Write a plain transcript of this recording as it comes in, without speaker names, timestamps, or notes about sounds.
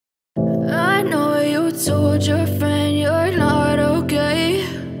told your friend you're not okay,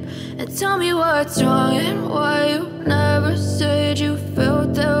 and tell me what's wrong and why you never said you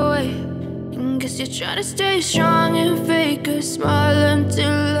felt that way. And guess you're trying to stay strong and fake a smile until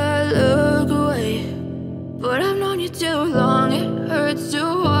I look away. But I've known you too long, it hurts to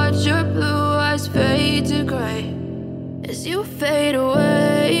watch your blue eyes fade to gray as you fade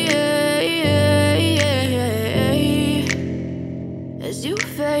away, as you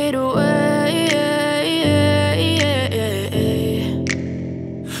fade away.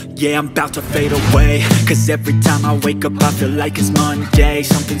 Yeah, I'm about to fade away, cause every time I wake up I feel like it's Monday.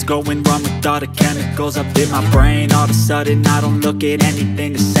 Something's going wrong with all the chemicals up in my brain. All of a sudden I don't look at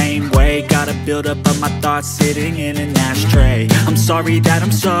anything the same way. Got a buildup of my thoughts sitting in an ashtray. I'm sorry that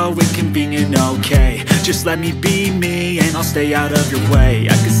I'm so inconvenient, okay. Just let me be me and I'll stay out of your way.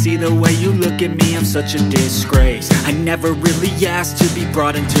 I can see the way you look at me, I'm such a disgrace. I never really asked to be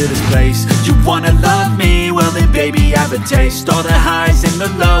brought into this place. You wanna love me? Well then baby, have a taste. All the highs and the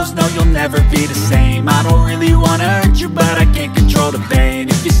lows, no, you'll never be the same. I don't really wanna hurt you, but I can't control the pain.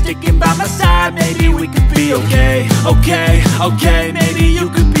 If you're sticking by my side, maybe we could be okay. Okay, maybe you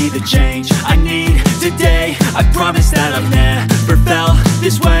could be the change I need today. I promise that I've never felt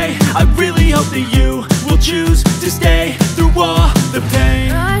this way. I really hope that you will choose to stay through all the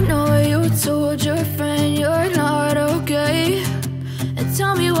pain. I know you told your friend you're not okay, and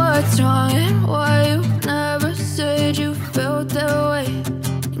tell me what's wrong and why you never said you felt that way.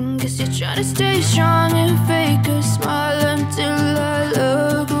 Guess you're trying to stay strong and fake a smile until I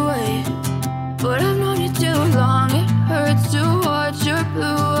look away. But I've known you too long, it hurts to watch your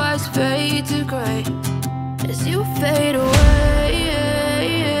blue eyes fade to gray as you fade away,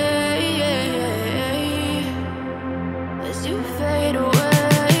 as you fade away,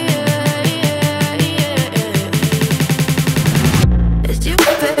 as you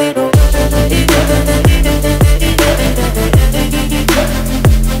fade away.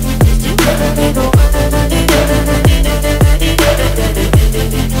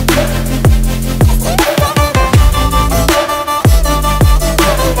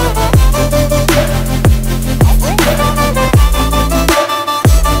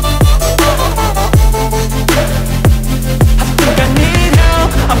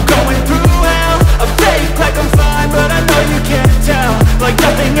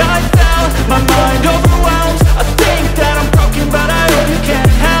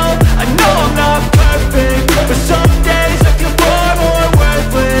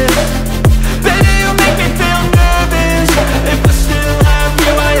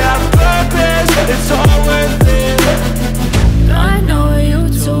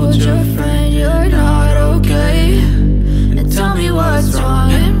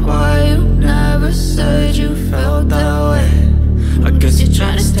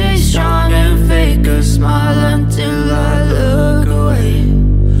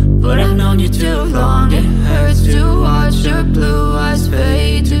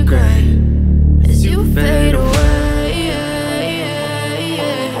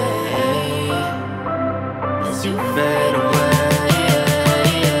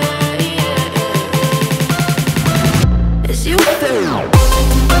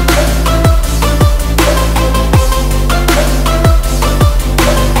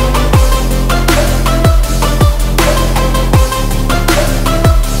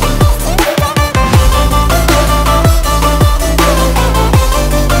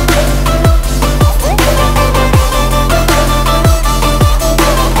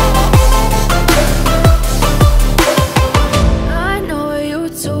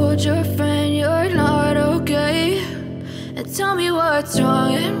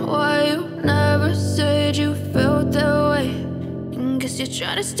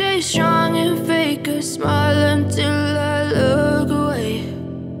 Trying to stay strong and fake a smile until I look away.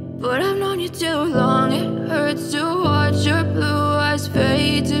 But I've known you too long, it hurts to watch your blue eyes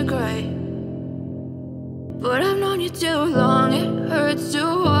fade to gray. But I've known you too long, it hurts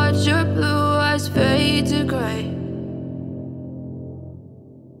to watch your blue eyes fade to gray.